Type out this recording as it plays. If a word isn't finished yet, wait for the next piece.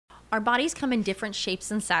Our bodies come in different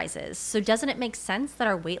shapes and sizes, so doesn't it make sense that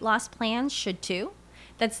our weight loss plans should too?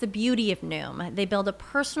 That's the beauty of Noom. They build a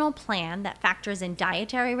personal plan that factors in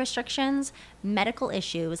dietary restrictions, medical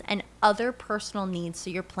issues, and other personal needs so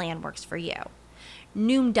your plan works for you.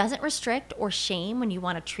 Noom doesn't restrict or shame when you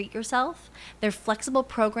want to treat yourself. Their flexible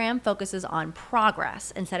program focuses on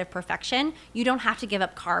progress instead of perfection. You don't have to give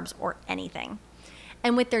up carbs or anything.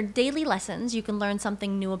 And with their daily lessons, you can learn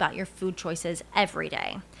something new about your food choices every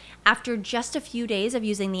day. After just a few days of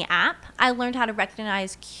using the app, I learned how to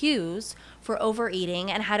recognize cues for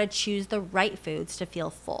overeating and how to choose the right foods to feel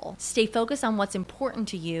full. Stay focused on what's important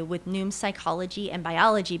to you with Noom's psychology and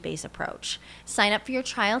biology-based approach. Sign up for your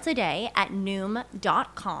trial today at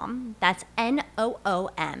Noom.com. That's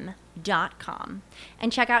Noom.com.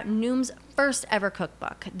 And check out Noom's first ever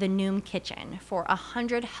cookbook, The Noom Kitchen, for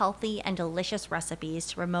 100 healthy and delicious recipes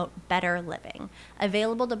to promote better living.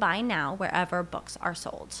 Available to buy now wherever books are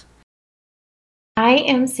sold. I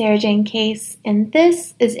am Sarah Jane Case, and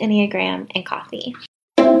this is Enneagram and Coffee.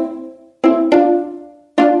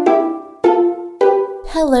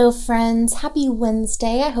 Hello friends, happy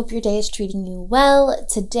Wednesday. I hope your day is treating you well.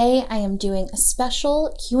 Today I am doing a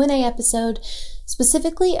special Q&A episode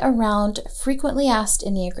specifically around frequently asked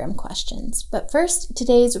Enneagram questions. But first,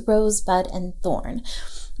 today's rose, bud, and thorn.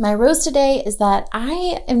 My rose today is that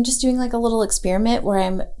I am just doing like a little experiment where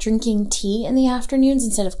I'm drinking tea in the afternoons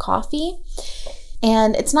instead of coffee.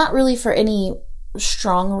 And it's not really for any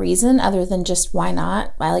strong reason other than just why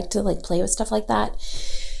not? I like to play with stuff like that.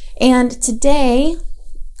 And today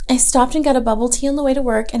I stopped and got a bubble tea on the way to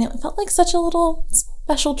work, and it felt like such a little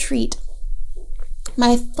special treat.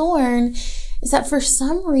 My thorn is that for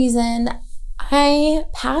some reason I,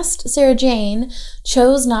 past Sarah Jane,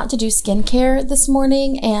 chose not to do skincare this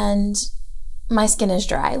morning, and my skin is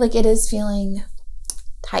dry. It is feeling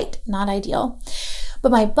tight, not ideal.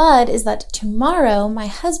 But my bud is that tomorrow, my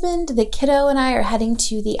husband, the kiddo, and I are heading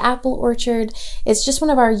to the apple orchard. It's just one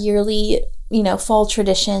of our yearly, fall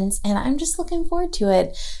traditions, and I'm just looking forward to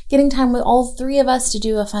it. Getting time with all three of us to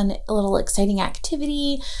do a fun, little exciting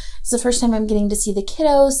activity. It's the first time I'm getting to see the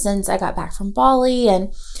kiddos since I got back from Bali,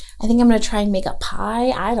 and I think I'm going to try and make a pie.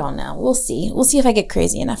 I don't know. We'll see. We'll see if I get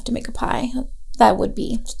crazy enough to make a pie. That would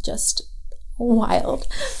be just wild.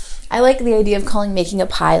 I like the idea of making a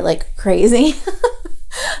pie crazy.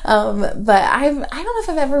 But I don't know if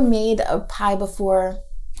I've ever made a pie before.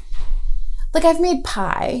 I've made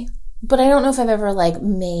pie, but I don't know if I've ever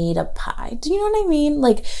made a pie. Do you know what I mean?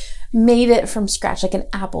 Made it from scratch, an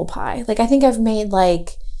apple pie. I think I've made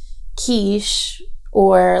quiche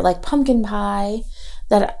or pumpkin pie,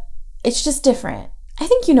 that it's just different. I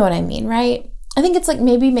think you know what I mean, right? I think it's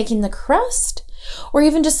maybe making the crust, or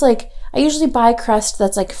even just I usually buy crust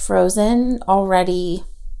that's frozen already,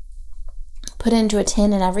 put into a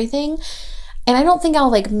tin and everything. And I don't think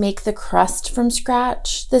I'll make the crust from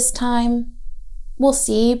scratch this time. We'll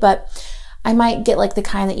see, but I might get the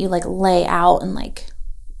kind that you lay out and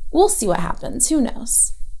we'll see what happens. Who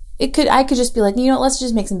knows? I could just be let's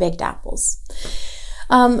just make some baked apples.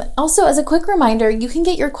 Also, as a quick reminder, you can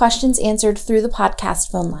get your questions answered through the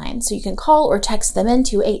podcast phone line. So you can call or text them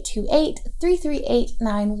into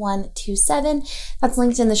 828-338-9127. That's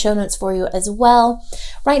linked in the show notes for you as well.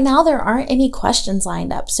 Right now, there aren't any questions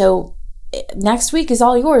lined up. So next week is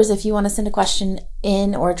all yours if you want to send a question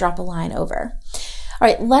in or drop a line over. All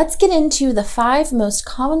right, let's get into the 5 most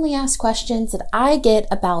commonly asked questions that I get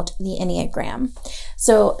about the Enneagram.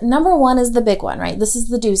 So number 1 is the big one, right? This is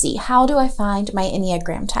the doozy. How do I find my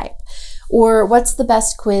Enneagram type? Or what's the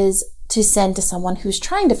best quiz to send to someone who's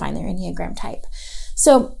trying to find their Enneagram type?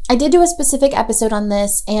 So I did do a specific episode on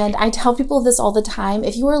this, and I tell people this all the time.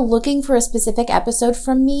 If you are looking for a specific episode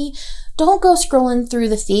from me, don't go scrolling through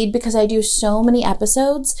the feed, because I do so many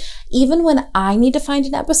episodes. Even when I need to find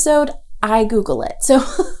an episode, I Google it. So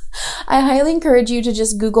I highly encourage you to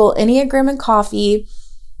just Google Enneagram and Coffee,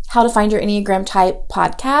 how to find your Enneagram type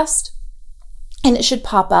podcast, and it should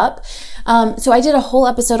pop up. So I did a whole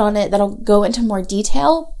episode on it that'll go into more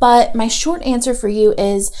detail, but my short answer for you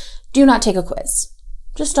is do not take a quiz.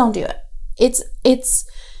 Just don't do it.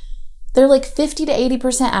 They're 50 to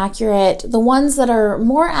 80% accurate. The ones that are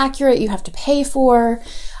more accurate, you have to pay for.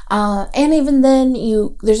 And even then,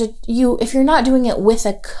 if you're not doing it with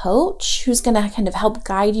a coach who's going to kind of help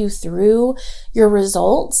guide you through your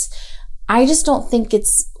results, I just don't think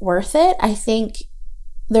it's worth it. I think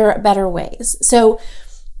there are better ways. So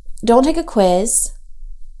don't take a quiz.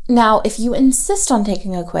 Now, if you insist on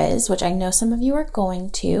taking a quiz, which I know some of you are going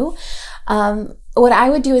to, what I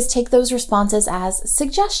would do is take those responses as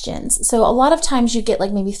suggestions. So a lot of times you get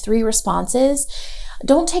maybe 3 responses.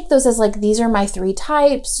 don't take those as like, these are my 3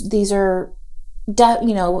 types. These are,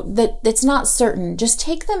 that it's not certain. Just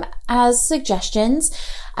take them as suggestions,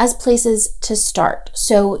 as places to start.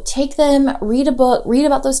 So take them, read a book, read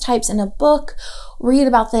about those types in a book, read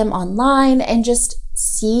about them online, and just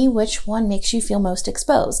see which one makes you feel most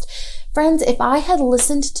exposed. Friends, if I had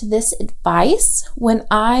listened to this advice when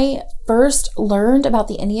I first learned about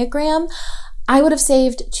the Enneagram, I would have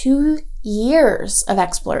saved 2 years of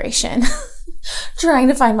exploration trying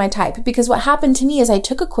to find my type. Because what happened to me is I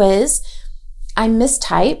took a quiz, I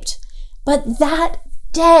mistyped, but that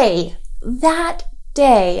day,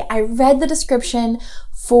 I read the description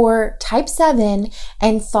for type 7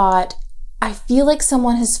 and thought, I feel like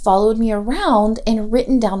someone has followed me around and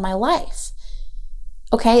written down my life.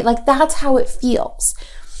 Okay, like that's how it feels.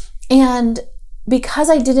 And because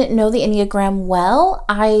I didn't know the Enneagram well,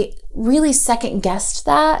 I really second guessed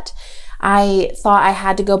that. I thought I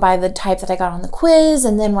had to go by the type that I got on the quiz.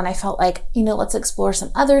 And then when I felt like, let's explore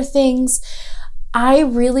some other things, I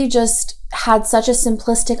really just had such a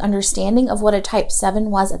simplistic understanding of what a type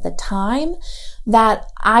 7 was at the time that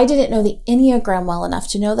I didn't know the Enneagram well enough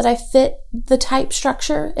to know that I fit the type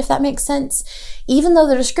structure, if that makes sense. Even though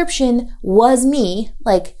the description was me,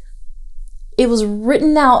 like it was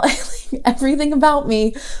written out, everything about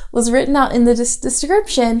me was written out in the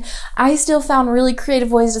description, I still found really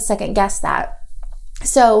creative ways to second guess that.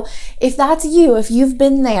 So if that's you, if you've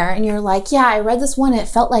been there and you're like, yeah, I read this one and it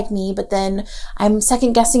felt like me, but then I'm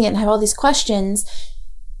second guessing it and have all these questions,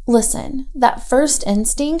 listen, that first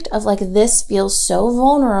instinct of like, this feels so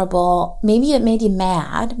vulnerable. Maybe it made you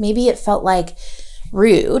mad. Maybe it felt like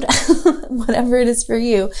rude, whatever it is for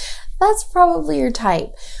you. That's probably your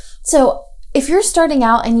type. So if you're starting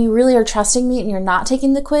out and you really are trusting me and you're not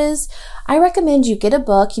taking the quiz, I recommend you get a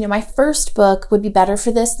book. My first book would be better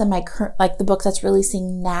for this than my current, like the book that's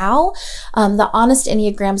releasing now. The Honest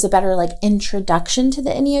Enneagram is a better like introduction to the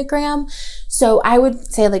Enneagram. So I would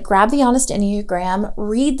say like grab the Honest Enneagram,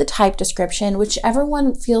 read the type description, whichever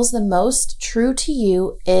one feels the most true to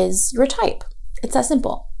you is your type. It's that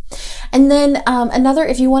simple. And then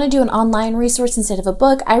if you want to do an online resource instead of a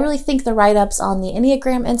book, I really think the write-ups on the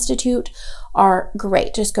Enneagram Institute are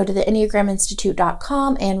great. Just go to the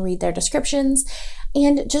enneagraminstitute.com and read their descriptions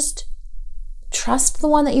and just trust the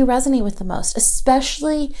one that you resonate with the most,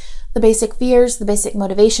 especially the basic fears, the basic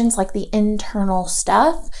motivations, like the internal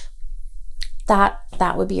stuff.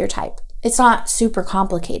 That would be your type. It's not super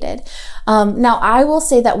complicated. Now, I will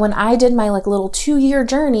say that when I did my like little 2-year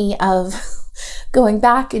journey of going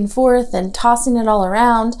back and forth and tossing it all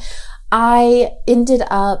around, I ended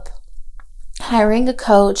up hiring a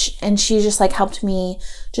coach, and she just like helped me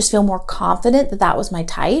just feel more confident that that was my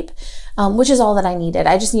type, which is all that I needed.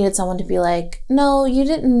 I just needed someone to be like, no,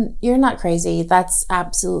 you're not crazy. That's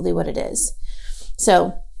absolutely what it is.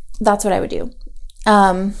 So that's what I would do.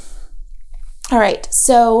 All right.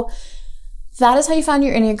 So that is how you found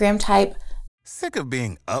your Enneagram type. Sick of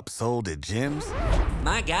being upsold at gyms?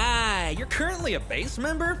 My guy, you're currently a base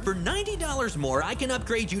member? For $90 more, I can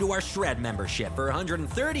upgrade you to our Shred membership. For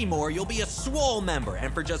 $130 more, you'll be a Swole member.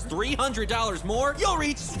 And for just $300 more, you'll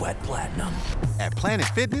reach Sweat Platinum. At Planet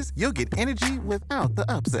Fitness, you'll get energy without the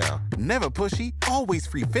upsell. Never pushy, always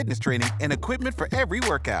free fitness training and equipment for every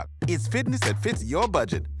workout. It's fitness that fits your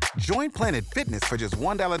budget. Join Planet Fitness for just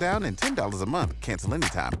 $1 down and $10 a month. Cancel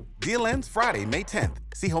anytime. Deal ends Friday, May 10th.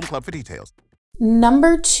 See Home Club for details.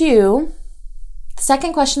 Number 2, the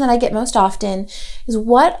second question that I get most often is,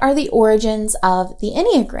 what are the origins of the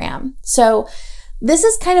Enneagram? So this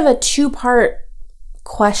is kind of a 2-part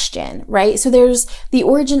question, right? So there's the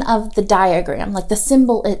origin of the diagram, like the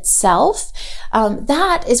symbol itself.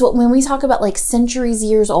 That is what, when we talk about like centuries,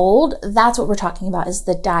 years old, that's what we're talking about, is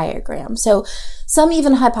the diagram. So some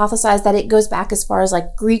even hypothesize that it goes back as far as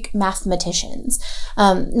like Greek mathematicians.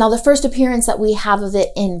 Now the first appearance that we have of it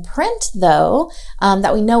in print, though,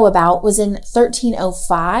 that we know about, was in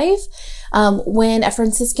 1305, when a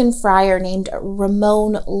Franciscan friar named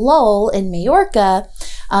Ramon Lull in Majorca,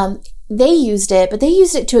 they used it, but they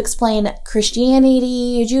used it to explain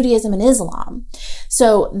Christianity, Judaism, and Islam.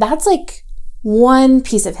 So that's like one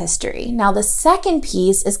piece of history. Now, the second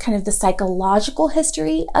piece is kind of the psychological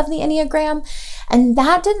history of the Enneagram, and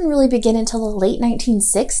that didn't really begin until the late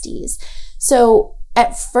 1960s. So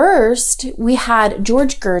at first, we had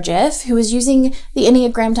George Gurdjieff, who was using the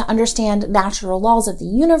Enneagram to understand natural laws of the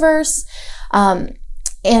universe,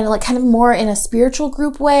 and like kind of more in a spiritual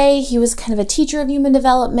group way. He was kind of a teacher of human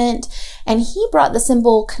development, and he brought the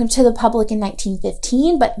symbol kind of to the public in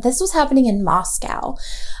 1915, but this was happening in Moscow.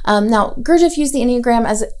 Now, Gurdjieff used the Enneagram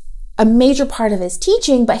as a major part of his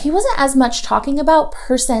teaching, but he wasn't as much talking about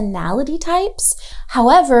personality types.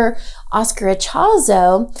 However, Oscar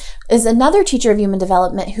Ichazo is another teacher of human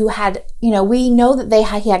development who had, we know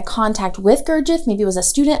that he had contact with Gurdjieff, maybe was a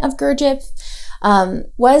student of Gurdjieff,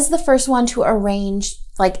 was the first one to arrange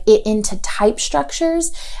like it into type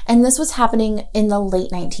structures. And this was happening in the late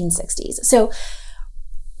 1960s. So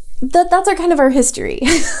that's our history.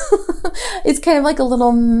 It's kind of like a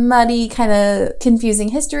little muddy, kind of confusing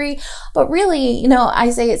history. But really,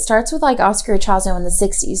 I say it starts with like Oscar Ichazo in the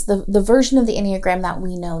 60s. The version of the Enneagram that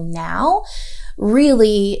we know now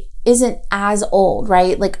really isn't as old,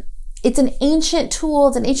 right? Like it's an ancient tool,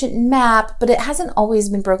 it's an ancient map, but it hasn't always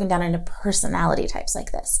been broken down into personality types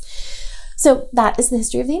like this. So that is the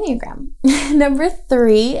history of the Enneagram. Number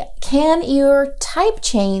 3, can your type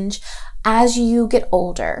change as you get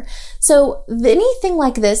older? So anything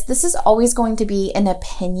like this is always going to be an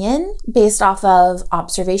opinion based off of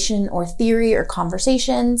observation or theory or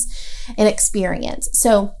conversations and experience.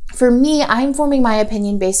 So for me, I'm forming my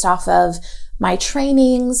opinion based off of my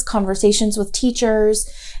trainings, conversations with teachers,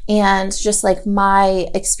 and just like my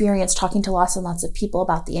experience talking to lots and lots of people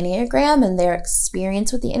about the Enneagram and their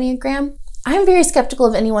experience with the Enneagram. I'm very skeptical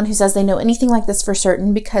of anyone who says they know anything like this for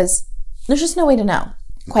certain, because there's just no way to know.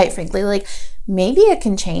 Quite frankly, like maybe it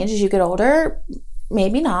can change as you get older,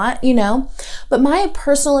 maybe not, But my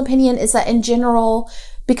personal opinion is that in general,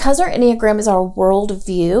 because our Enneagram is our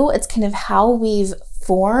worldview, it's kind of how we've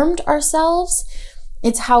formed ourselves.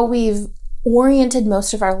 It's how we've oriented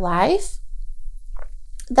most of our life.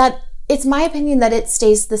 That it's my opinion that it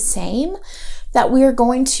stays the same, that we are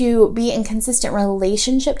going to be in consistent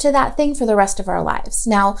relationship to that thing for the rest of our lives.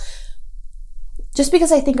 Now, just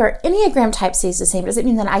because I think our Enneagram type stays the same doesn't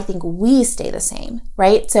mean that I think we stay the same,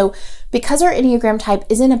 right? So because our Enneagram type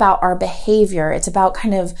isn't about our behavior, it's about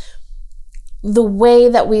kind of the way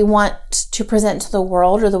that we want to present to the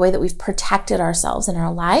world or the way that we've protected ourselves in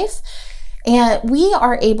our life. And we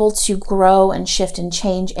are able to grow and shift and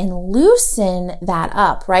change and loosen that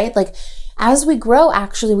up, right? Like as we grow,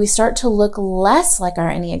 actually, we start to look less like our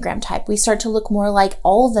Enneagram type. We start to look more like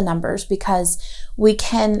all the numbers because we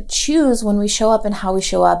can choose when we show up and how we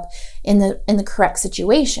show up in the correct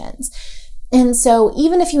situations. And so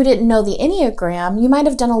even if you didn't know the Enneagram, you might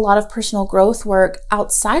have done a lot of personal growth work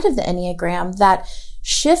outside of the Enneagram that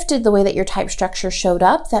shifted the way that your type structure showed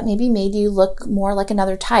up, that maybe made you look more like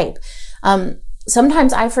another type.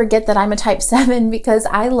 Sometimes I forget that I'm a type 7 because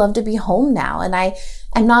I love to be home now and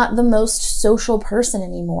I'm not the most social person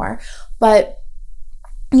anymore. But,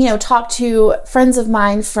 talk to friends of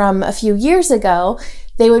mine from a few years ago,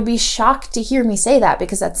 they would be shocked to hear me say that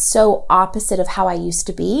because that's so opposite of how I used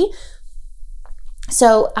to be.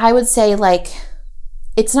 So I would say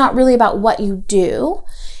it's not really about what you do.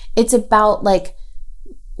 It's about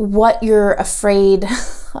what you're afraid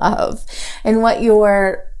of and what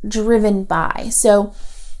you're driven by. So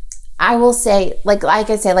I will say,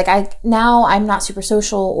 now I'm not super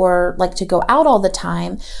social or like to go out all the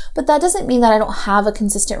time, but that doesn't mean that I don't have a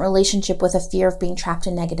consistent relationship with a fear of being trapped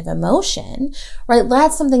in negative emotion, right?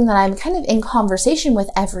 That's something that I'm kind of in conversation with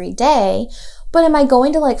every day. But am I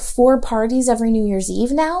going to 4 parties every New Year's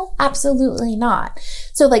Eve now? Absolutely not.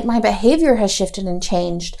 So my behavior has shifted and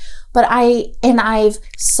changed, but I've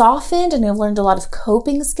softened and I've learned a lot of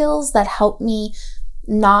coping skills that help me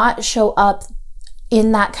not show up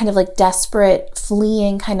in that kind of desperate,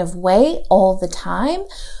 fleeing kind of way all the time,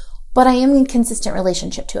 but I am in consistent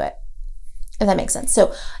relationship to it, if that makes sense.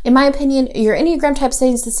 So in my opinion, your Enneagram type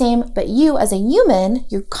stays the same, but you as a human,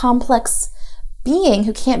 your complex being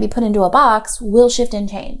who can't be put into a box, will shift and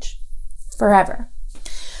change forever.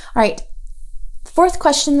 All right. 4th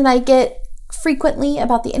question that I get frequently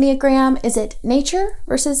about the Enneagram, is it nature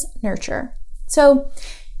versus nurture? So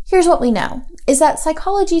here's what we know, is that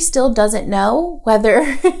psychology still doesn't know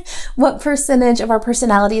whether what percentage of our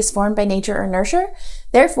personality is formed by nature or nurture.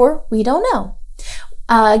 Therefore, we don't know.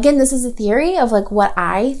 Again, this is a theory of what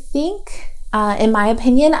I think. In my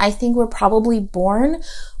opinion, I think we're probably born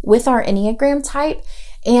with our Enneagram type,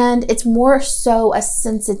 and it's more so a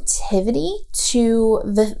sensitivity to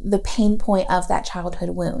the pain point of that childhood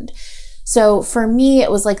wound. So for me,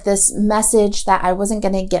 it was this message that I wasn't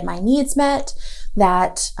going to get my needs met,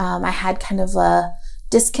 that I had kind of a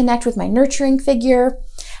disconnect with my nurturing figure.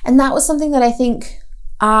 And that was something that I think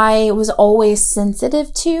I was always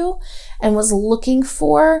sensitive to and was looking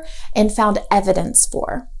for and found evidence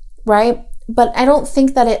for, right? But I don't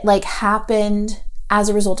think that it happened as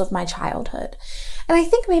a result of my childhood. And I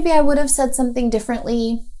think maybe I would have said something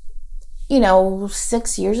differently,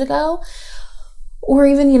 6 years ago, or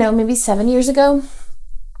even, maybe 7 years ago.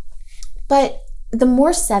 But the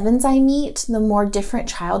more sevens I meet, the more different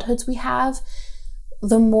childhoods we have,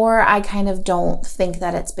 the more I kind of don't think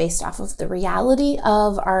that it's based off of the reality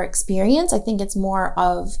of our experience. I think it's more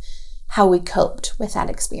of how we coped with that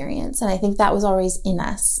experience. And I think that was always in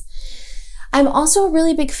us. I'm also a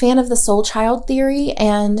really big fan of the soul child theory.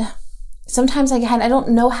 And sometimes I don't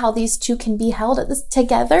know how these two can be held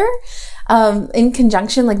together in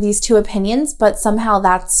conjunction, like these two opinions, but somehow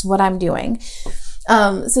that's what I'm doing.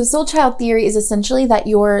 So soul child theory is essentially that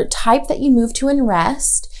your type that you move to and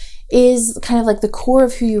rest is kind of like the core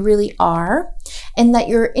of who you really are, and that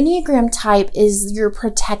your Enneagram type is your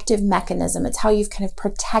protective mechanism. It's how you've kind of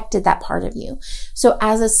protected that part of you. So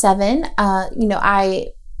as a 7,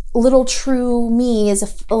 little true me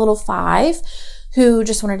is a little 5 who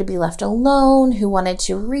just wanted to be left alone, who wanted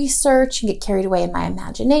to research and get carried away in my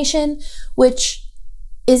imagination, which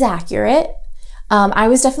is accurate. I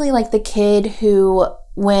was definitely like the kid who,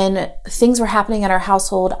 when things were happening in our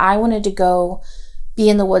household, I wanted to go be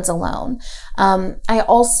in the woods alone. I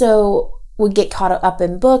also would get caught up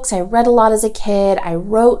in books. I read a lot as a kid. I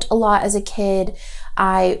wrote a lot as a kid.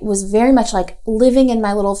 I was very much like living in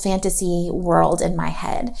my little fantasy world in my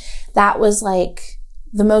head. That was like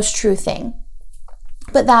the most true thing.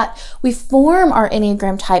 But that we form our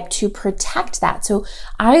Enneagram type to protect that. So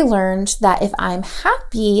I learned that if I'm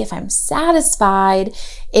happy, if I'm satisfied,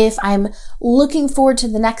 if I'm looking forward to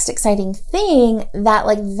the next exciting thing,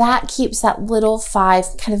 that keeps that little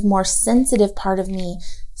 5 kind of more sensitive part of me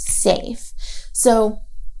safe. So,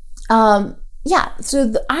 I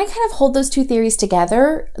kind of hold those two theories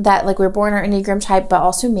together, that like we're born our Enneagram type, but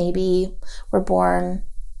also maybe we're born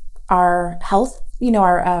our health,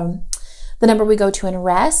 the number we go to and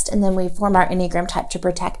rest, and then we form our Enneagram type to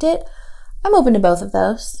protect it. I'm open to both of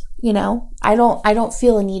those. I don't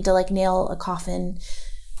feel a need to like put a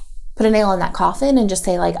nail in that coffin and just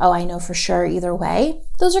say like, oh, I know for sure either way.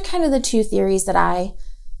 Those are kind of the two theories that I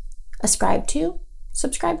subscribe to.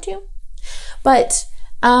 But,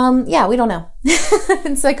 we don't know.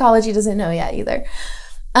 And psychology doesn't know yet either.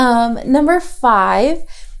 Number 5,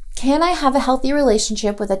 can I have a healthy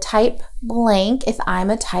relationship with a type blank if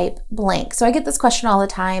I'm a type blank? So I get this question all the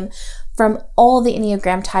time from all the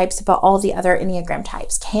Enneagram types about all the other Enneagram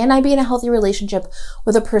types. Can I be in a healthy relationship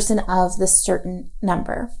with a person of this certain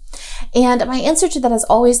number? And my answer to that is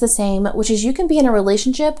always the same, which is you can be in a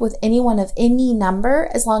relationship with anyone of any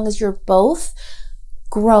number as long as you're both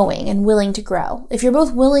growing and willing to grow. If you're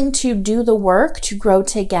both willing to do the work to grow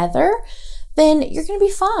together, then you're going to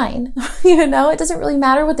be fine. It doesn't really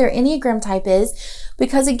matter what their Enneagram type is,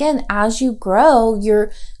 because again, as you grow,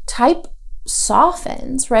 your type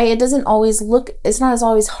softens, right? It's not as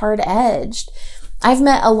always hard edged. I've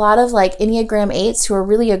met a lot of like Enneagram 8s who are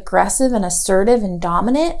really aggressive and assertive and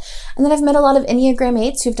dominant. And then I've met a lot of Enneagram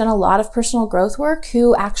 8s who've done a lot of personal growth work,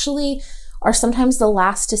 who actually are sometimes the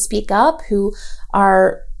last to speak up, who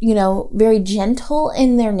are very gentle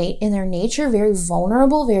in their nature, very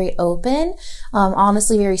vulnerable, very open,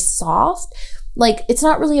 honestly, very soft. Like, it's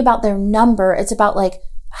not really about their number. It's about like,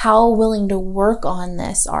 how willing to work on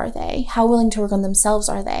this are they? How willing to work on themselves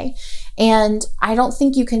are they? And I don't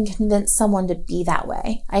think you can convince someone to be that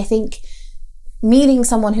way. I think meeting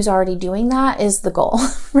someone who's already doing that is the goal,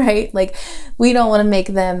 right? Like, we don't want to make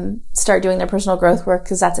them start doing their personal growth work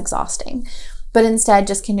because that's exhausting. But instead,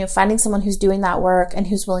 just finding someone who's doing that work and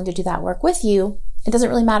who's willing to do that work with you. It doesn't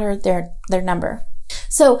really matter their number.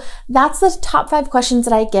 So that's the top 5 questions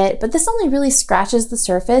that I get, but this only really scratches the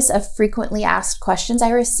surface of frequently asked questions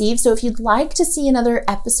I receive. So if you'd like to see another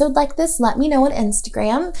episode like this, let me know on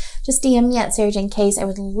Instagram. Just DM me at Sarah Jane Case. I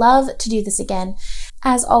would love to do this again.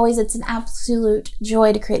 As always, it's an absolute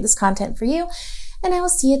joy to create this content for you, and I will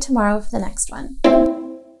see you tomorrow for the next one.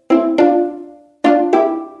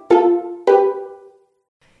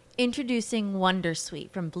 Introducing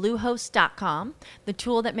Wondersuite from Bluehost.com, the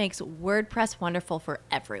tool that makes WordPress wonderful for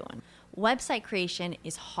everyone. Website creation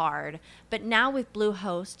is hard, but now with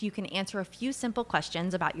Bluehost, you can answer a few simple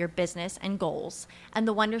questions about your business and goals, and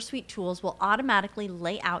the Wondersuite tools will automatically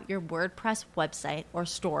lay out your WordPress website or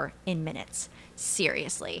store in minutes.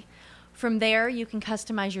 Seriously. From there, you can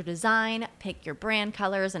customize your design, pick your brand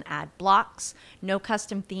colors, and add blocks. No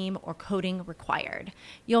custom theme or coding required.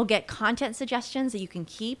 You'll get content suggestions that you can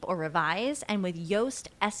keep or revise, and with Yoast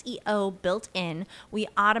SEO built in, we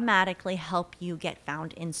automatically help you get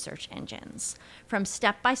found in search engines. From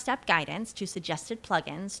step-by-step guidance to suggested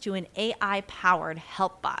plugins to an AI-powered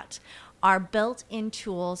help bot, our built-in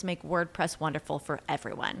tools make WordPress wonderful for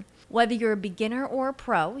everyone. Whether you're a beginner or a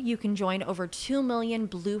pro, you can join over 2 million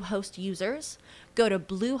Bluehost users. Go to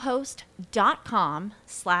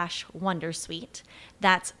bluehost.com/wondersuite.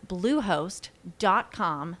 That's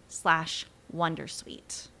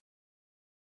bluehost.com/wondersuite.